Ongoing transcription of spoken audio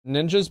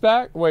Ninja's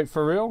back? Wait,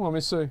 for real? Let me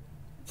see.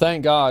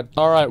 Thank God.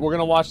 All right, we're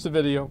gonna watch the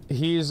video.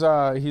 He's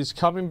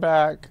coming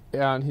back,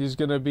 and he's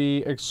gonna be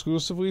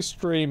exclusively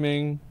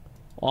streaming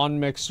on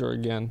Mixer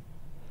again.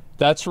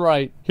 That's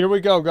right. Here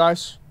we go,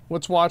 guys.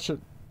 Let's watch it.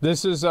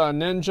 This is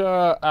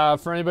Ninja.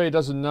 For anybody who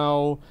doesn't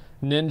know,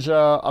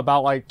 Ninja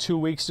about like 2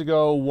 weeks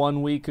ago,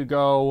 1 week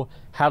ago,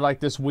 had like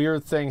this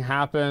weird thing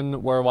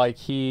happen where like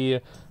he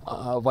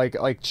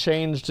like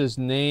changed his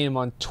name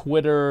on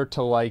Twitter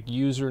to like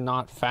user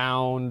not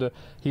found.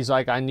 He's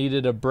like, I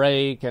needed a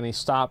break, and he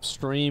stopped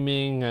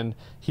streaming, and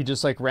he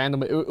just like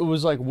randomly, it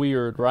was like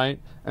weird, right?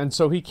 And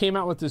so he came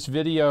out with this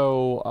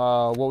video,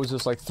 what was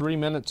this, like 3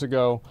 minutes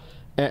ago,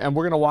 and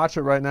we're gonna watch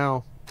it right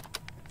now.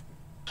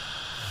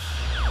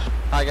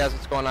 Hi guys,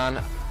 what's going on?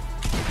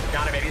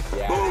 Got it, baby.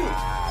 Yeah, boom.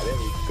 There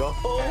we go.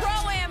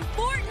 Pro-Am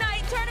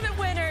Fortnite tournament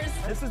winners.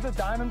 This is the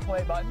diamond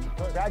play button.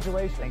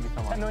 Congratulations. Thank you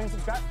so much. 10 million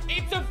subscribers.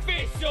 It's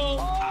official!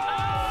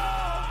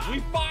 Oh! We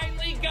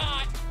finally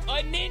got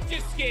a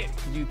ninja skin!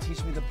 Can you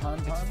teach me the pun?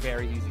 It's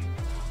very easy.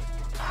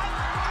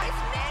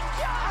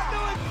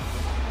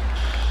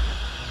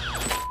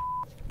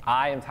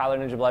 I am Tyler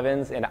Ninja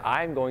Blevins, and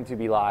I'm going to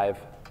be live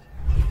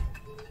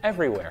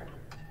everywhere.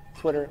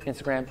 Twitter,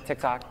 Instagram,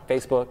 TikTok,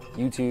 Facebook,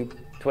 YouTube,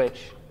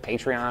 Twitch,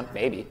 Patreon,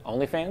 maybe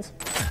OnlyFans.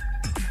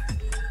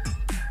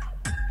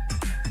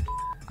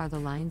 Are the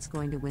Lions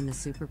going to win the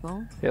Super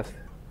Bowl? Yes.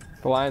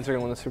 The Lions are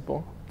going to win the Super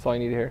Bowl. That's all you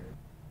need to hear.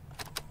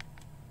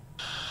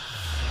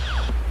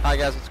 Hi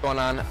guys, what's going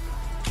on?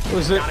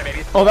 Was it?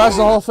 Oh, that's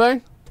the whole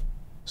thing?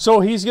 So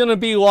he's gonna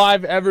be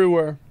live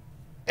everywhere.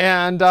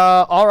 And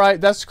all right,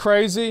 that's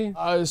crazy.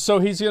 So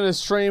he's gonna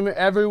stream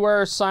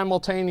everywhere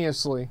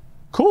simultaneously.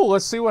 Cool,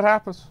 let's see what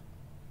happens.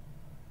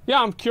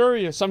 Yeah, I'm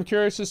curious. I'm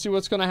curious to see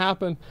what's gonna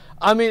happen.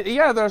 I mean,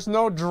 yeah, there's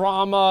no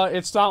drama.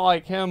 It's not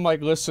like him,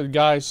 like, listen,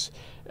 guys,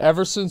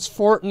 ever since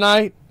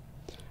Fortnite,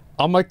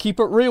 I'm gonna keep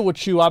it real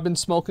with you. I've been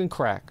smoking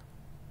crack.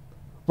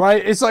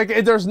 Right? It's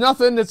like, there's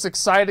nothing that's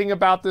exciting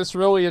about this,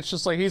 really. It's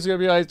just like, he's gonna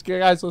be like,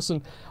 guys,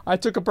 listen, I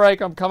took a break.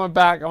 I'm coming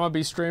back. I'm gonna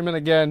be streaming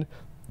again.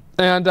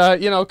 And,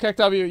 you know,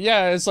 CatDany,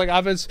 yeah, it's like,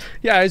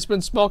 he's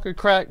been smoking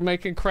crack,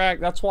 making crack.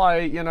 That's why,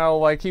 you know,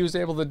 like, he was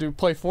able to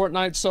play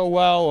Fortnite so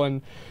well.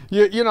 And,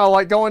 you know,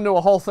 like, go into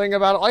a whole thing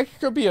about it. Like, it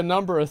could be a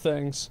number of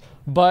things.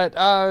 But,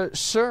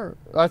 sure.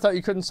 I thought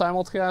you couldn't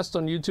simulcast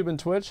on YouTube and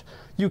Twitch.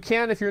 You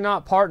can if you're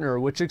not partner,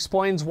 which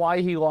explains why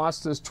he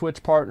lost his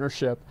Twitch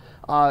partnership.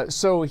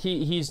 So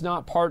he's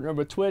not partnered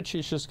with Twitch.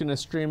 He's just going to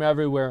stream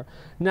everywhere.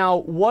 Now,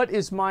 what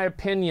is my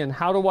opinion?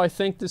 How do I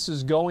think this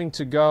is going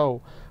to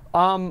go?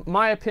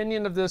 My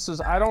opinion of this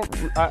is I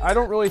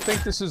don't really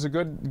think this is a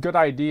good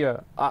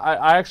idea.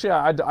 I actually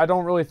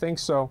don't really think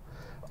so.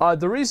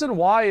 The reason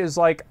why is,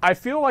 like, I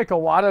feel like a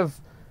lot of,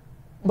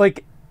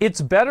 like,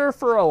 it's better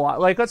for a lot,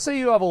 like, let's say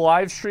you have a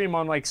live stream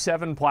on like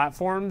 7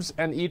 platforms,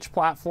 and each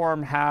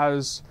platform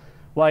has,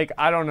 like,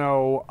 I don't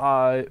know,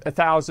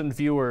 1,000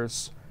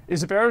 viewers.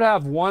 Is it better to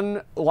have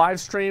one live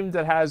stream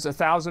that has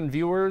 1,000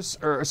 viewers,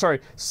 or sorry,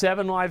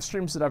 7 live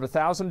streams that have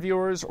 1,000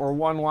 viewers, or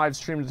one live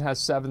stream that has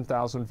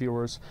 7,000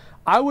 viewers?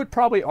 I would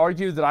probably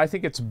argue that I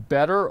think it's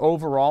better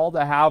overall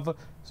to have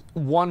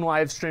one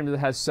live stream that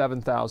has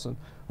 7,000.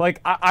 Like,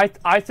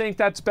 I think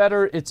that's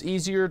better. It's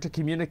easier to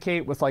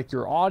communicate with, like,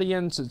 your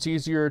audience. It's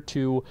easier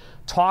to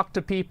talk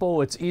to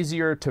people. It's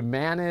easier to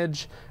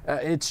manage.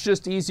 It's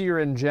just easier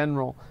in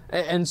general.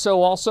 And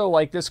so also,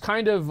 like, this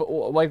kind of,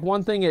 like,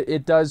 one thing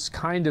it does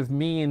kind of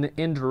mean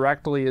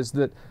indirectly is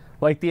that,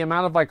 like, the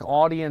amount of, like,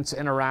 audience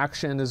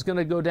interaction is going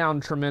to go down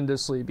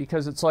tremendously,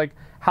 because it's like,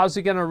 how's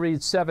he going to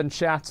read 7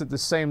 chats at the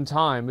same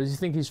time? Does he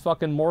think he's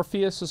fucking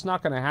Morpheus? It's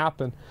not going to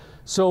happen.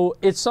 So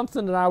it's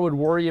something that I would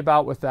worry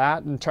about with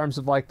that in terms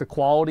of, like, the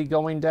quality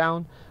going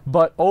down.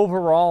 But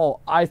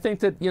overall, I think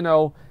that, you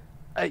know,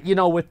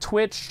 with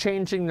Twitch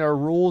changing their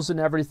rules and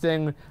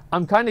everything,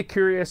 I'm kind of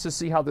curious to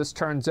see how this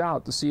turns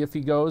out, to see if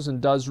he goes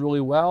and does really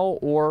well,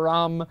 or,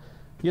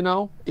 you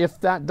know, if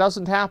that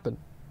doesn't happen.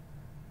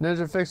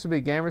 Ninja Fix would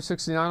be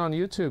Gamer69 on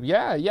YouTube.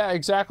 Yeah,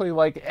 exactly.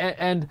 Like,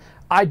 and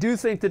I do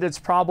think that it's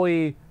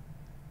probably,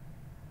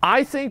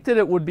 I think that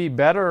it would be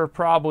better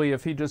probably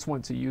if he just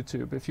went to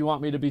YouTube, if you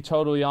want me to be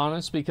totally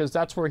honest, because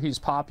that's where he's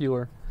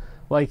popular.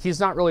 Like, he's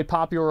not really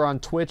popular on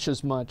Twitch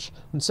as much.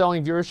 When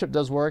selling viewership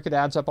does work, it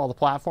adds up all the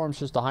platforms,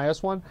 just the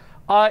highest one.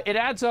 It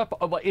adds up,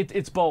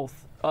 it's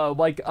both.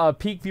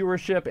 Peak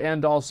viewership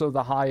and also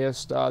the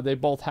highest. They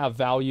both have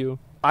value.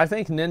 I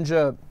think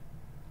Ninja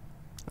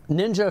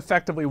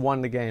effectively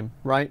won the game,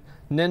 right?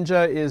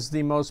 Ninja is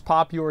the most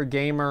popular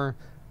gamer,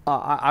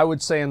 I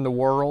would say, in the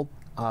world.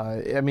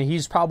 I mean,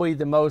 he's probably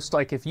the most,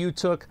 like, if you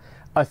took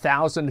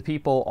 1,000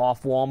 people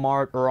off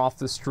Walmart or off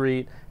the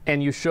street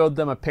and you showed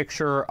them a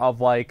picture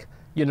of, like,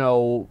 you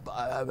know,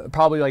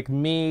 probably like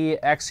me,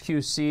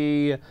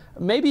 XQC,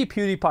 maybe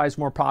PewDiePie's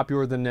more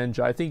popular than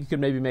Ninja. I think you could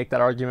maybe make that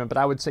argument, but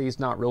I would say he's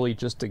not really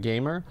just a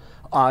gamer.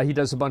 He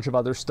does a bunch of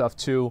other stuff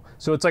too.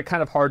 So it's like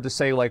kind of hard to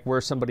say like where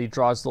somebody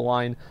draws the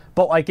line.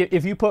 But like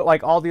if you put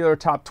like all the other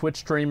top Twitch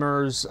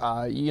streamers,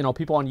 you know,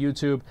 people on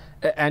YouTube,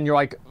 and you're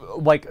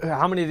like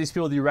how many of these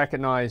people do you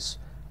recognize?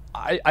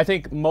 I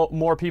think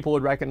more people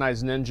would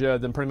recognize Ninja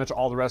than pretty much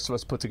all the rest of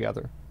us put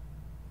together.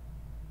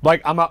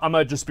 Like, I'm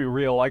gonna just be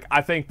real. Like,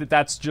 I think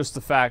that's just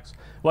the facts.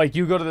 Like,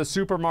 you go to the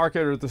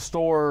supermarket or the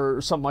store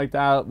or something like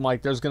that,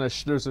 like, there's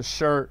a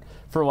shirt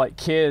for, like,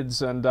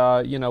 kids, and,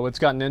 you know, it's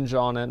got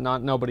Ninja on it,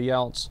 not nobody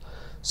else.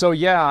 So,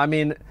 yeah, I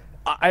mean,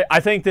 I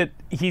think that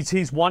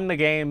he's won the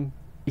game.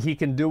 He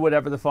can do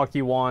whatever the fuck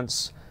he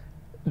wants.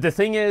 The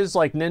thing is,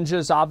 like,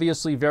 Ninja's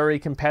obviously a very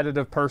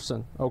competitive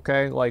person,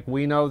 okay? Like,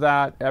 we know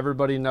that.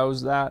 Everybody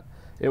knows that.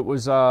 It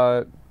was,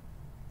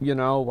 you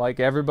know, like,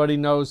 everybody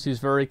knows he's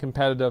very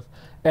competitive.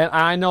 And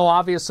I know,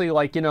 obviously,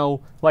 like, you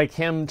know, like,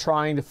 him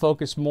trying to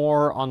focus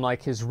more on,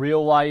 like, his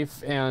real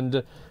life.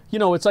 And, you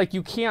know, it's like,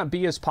 you can't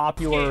be as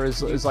popular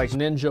as like,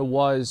 Ninja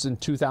was in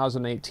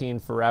 2018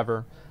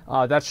 forever.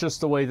 That's just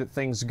the way that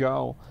things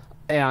go.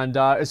 And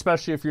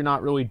especially if you're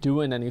not really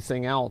doing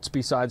anything else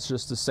besides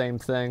just the same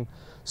thing.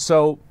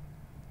 So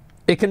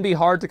it can be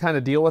hard to kind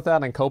of deal with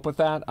that and cope with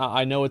that.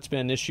 I know it's been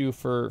an issue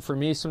for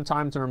me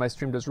sometimes where my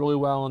stream does really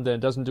well and then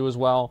it doesn't do as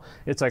well.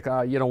 It's like,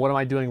 you know, what am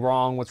I doing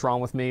wrong? What's wrong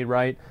with me,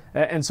 right?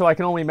 And so I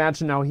can only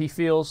imagine how he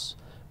feels.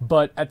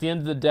 But at the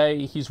end of the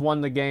day, he's won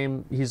the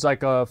game. He's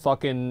like a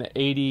fucking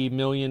 $80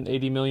 million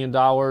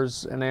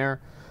in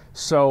air.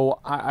 So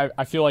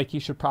I feel like he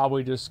should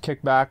probably just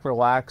kick back,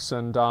 relax,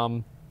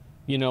 and,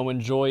 you know,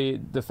 enjoy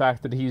the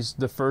fact that he's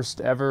the first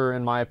ever,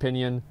 in my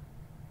opinion,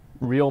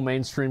 real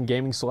mainstream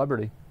gaming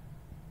celebrity.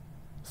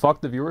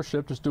 Fuck the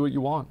viewership, just do what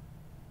you want.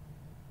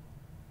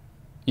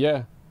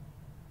 Yeah.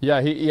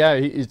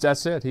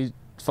 That's it. He's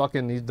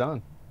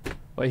done.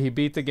 Like, he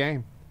beat the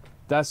game.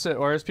 That's it.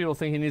 Or as people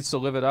think he needs to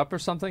live it up or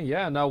something.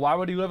 Yeah, no, why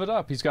would he live it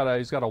up? He's got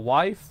a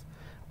wife.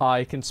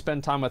 He can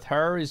spend time with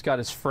her. He's got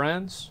his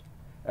friends.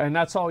 And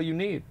that's all you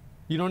need.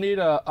 You don't need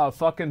a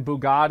fucking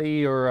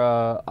Bugatti or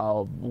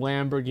a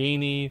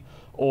Lamborghini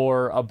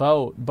or a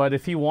boat. But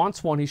if he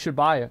wants one, he should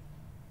buy it.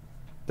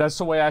 That's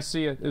the way I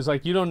see it. It's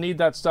like, you don't need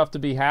that stuff to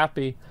be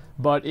happy,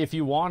 but if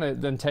you want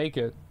it, then take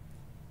it.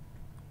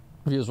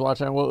 If he was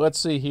watching, well, let's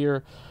see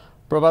here.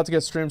 We're about to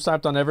get stream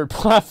sniped on every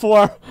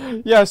platform.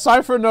 Yeah,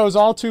 Cypher knows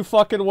all too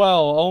fucking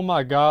well. Oh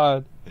my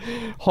god.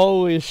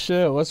 Holy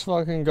shit. Let's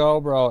fucking go,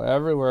 bro.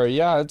 Everywhere.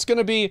 Yeah, it's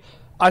gonna be...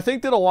 I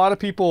think that a lot of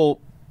people,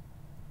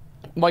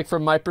 like,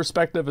 from my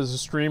perspective as a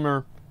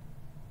streamer,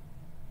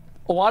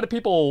 a lot of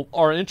people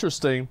are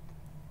interested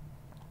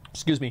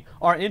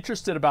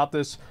about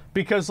this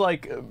because,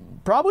 like,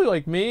 probably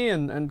like me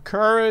and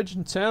Courage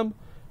and Tim,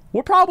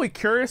 we're probably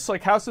curious,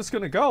 like, how's this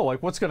gonna go?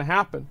 Like, what's gonna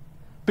happen?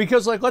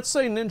 Because, like, let's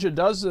say Ninja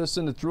does this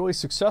and it's really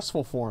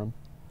successful for him.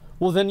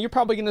 Well, then you're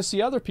probably gonna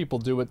see other people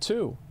do it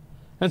too.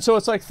 And so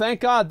it's like, thank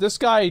God this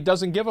guy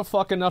doesn't give a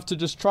fuck enough to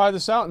just try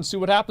this out and see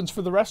what happens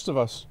for the rest of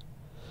us.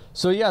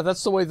 So yeah,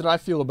 that's the way that I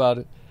feel about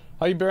it.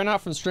 Are you burn out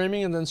from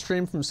streaming and then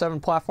stream from 7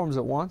 platforms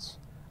at once?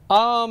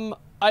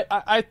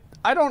 I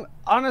don't,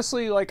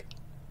 honestly, like,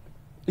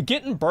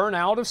 getting burnt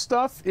out of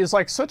stuff is,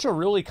 like, such a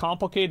really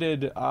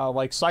complicated,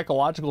 like,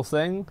 psychological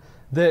thing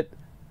that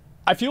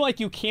I feel like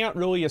you can't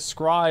really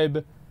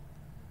ascribe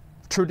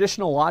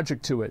traditional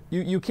logic to it.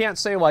 You can't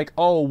say, like,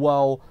 oh,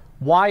 well,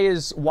 why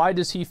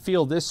does he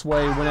feel this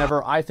way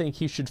whenever I think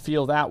he should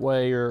feel that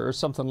way, or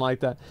something like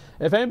that.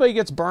 If anybody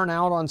gets burnt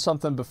out on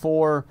something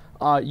before,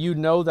 you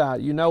know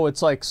that. You know,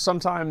 it's like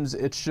sometimes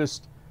it's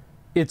just,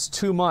 it's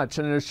too much,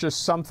 and there's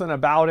just something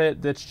about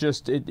it that's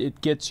just,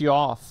 it gets you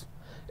off.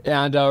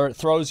 And or it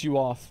throws you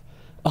off.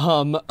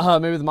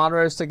 Maybe the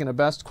moderator's taking a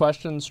best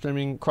question.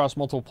 Streaming across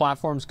multiple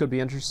platforms could be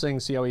interesting.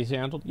 See how he's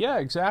handled. Yeah,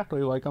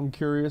 exactly. Like, I'm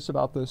curious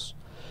about this.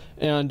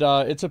 And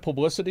it's a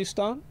publicity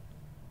stunt.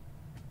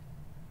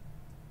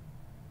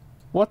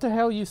 What the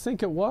hell you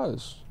think it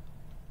was?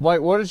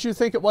 Like, what did you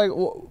think it, like?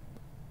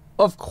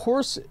 Of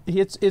course,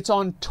 it's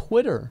on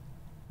Twitter.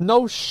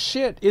 No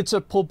shit, it's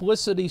a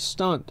publicity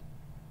stunt.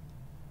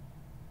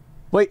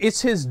 Like,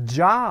 it's his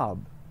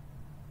job.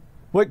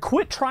 Like,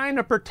 quit trying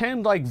to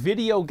pretend like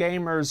video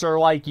gamers are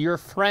like your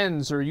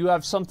friends or you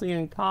have something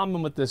in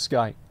common with this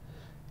guy.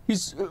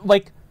 He's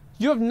like,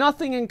 you have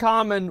nothing in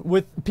common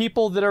with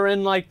people that are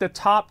in like the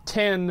top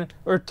 10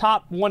 or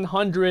top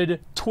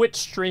 100 Twitch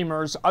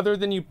streamers other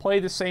than you play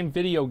the same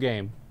video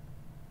game.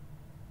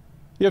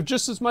 You have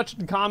just as much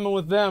in common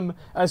with them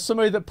as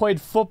somebody that played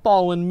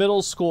football in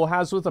middle school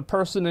has with a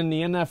person in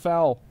the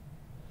NFL.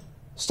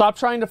 Stop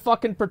trying to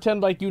fucking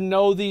pretend like you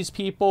know these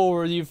people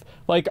or you've,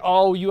 like,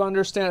 oh, you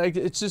understand. Like,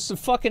 it's just a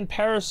fucking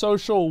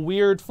parasocial,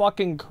 weird,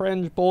 fucking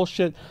cringe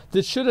bullshit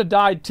that should have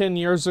died 10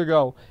 years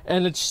ago.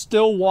 And it's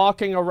still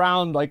walking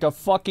around like a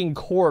fucking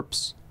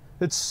corpse.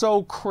 It's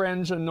so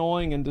cringe,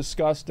 annoying, and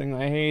disgusting.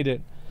 I hate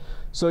it.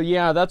 So,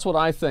 yeah, that's what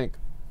I think.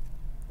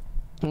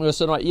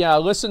 Listen, yeah,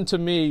 listen to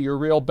me, your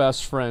real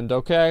best friend,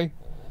 okay?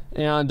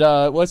 And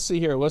let's see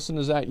here. Listen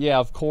to that. Yeah,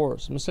 of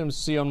course. I'm going to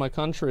see on my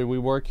country. We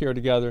work here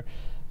together.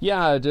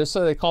 Yeah, just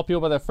so they call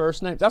people by their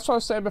first name. That's what I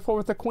was saying before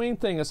with the Queen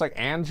thing. It's like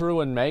Andrew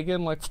and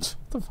Meghan. Like,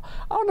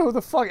 I don't know who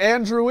the fuck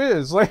Andrew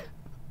is. Like,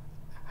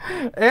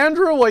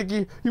 Andrew, like,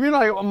 you mean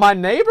like my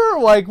neighbor?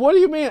 Like, what do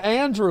you mean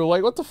Andrew?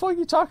 Like, what the fuck are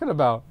you talking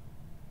about?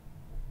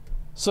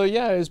 So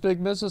yeah, his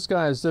big business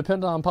guys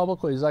depend on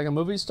publicly. He's like a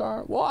movie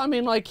star. Well, I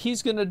mean, like,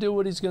 he's gonna do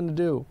what he's gonna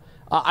do.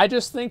 I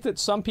just think that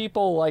some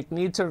people like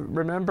need to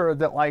remember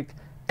that like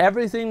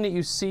everything that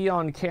you see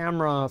on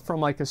camera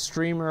from like a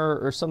streamer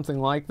or something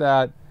like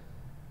that,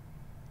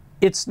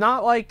 it's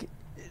not like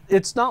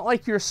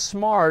you're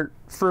smart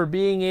for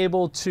being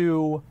able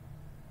to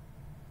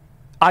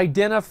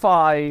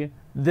identify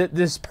that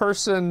this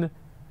person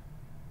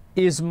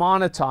is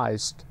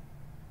monetized.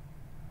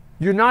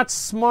 You're not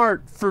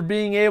smart for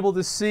being able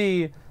to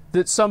see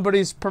that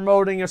somebody's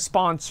promoting a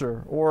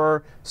sponsor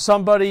or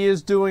somebody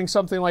is doing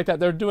something like that.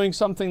 They're doing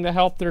something to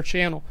help their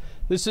channel.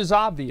 This is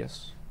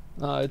obvious.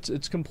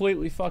 It's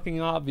completely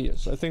fucking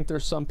obvious. I think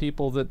there's some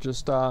people that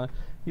just,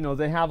 you know,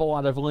 they have a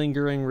lot of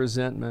lingering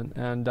resentment,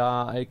 and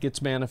it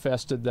gets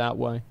manifested that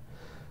way.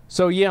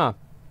 So yeah,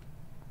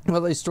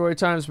 well, these story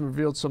times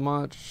revealed so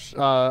much.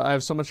 I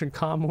have so much in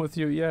common with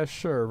you. Yeah,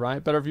 sure,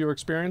 right? Better viewer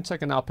experience. I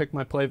can now pick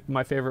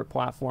my favorite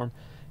platform.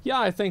 Yeah,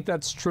 I think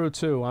that's true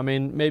too. I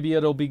mean, maybe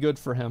it'll be good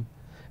for him.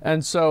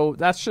 And so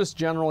that's just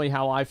generally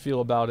how I feel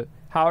about it.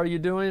 How are you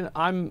doing?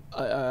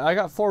 I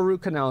got 4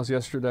 root canals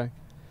yesterday.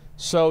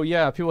 So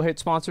yeah, people hate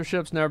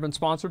sponsorships, never been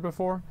sponsored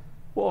before.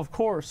 Well, of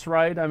course,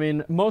 right? I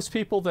mean, most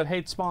people that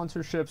hate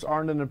sponsorships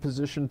aren't in a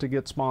position to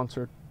get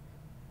sponsored.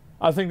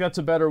 I think that's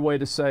a better way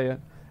to say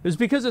it. Is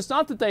because it's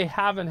not that they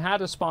haven't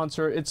had a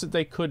sponsor, it's that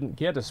they couldn't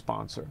get a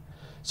sponsor.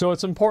 So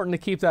it's important to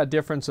keep that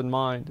difference in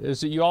mind, is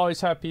that you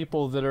always have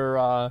people that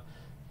are,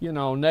 you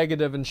know,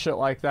 negative and shit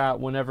like that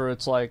whenever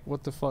it's like,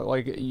 what the fuck,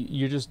 like,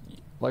 you just,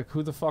 like,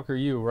 who the fuck are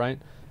you, right?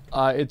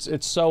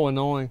 It's so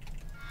annoying.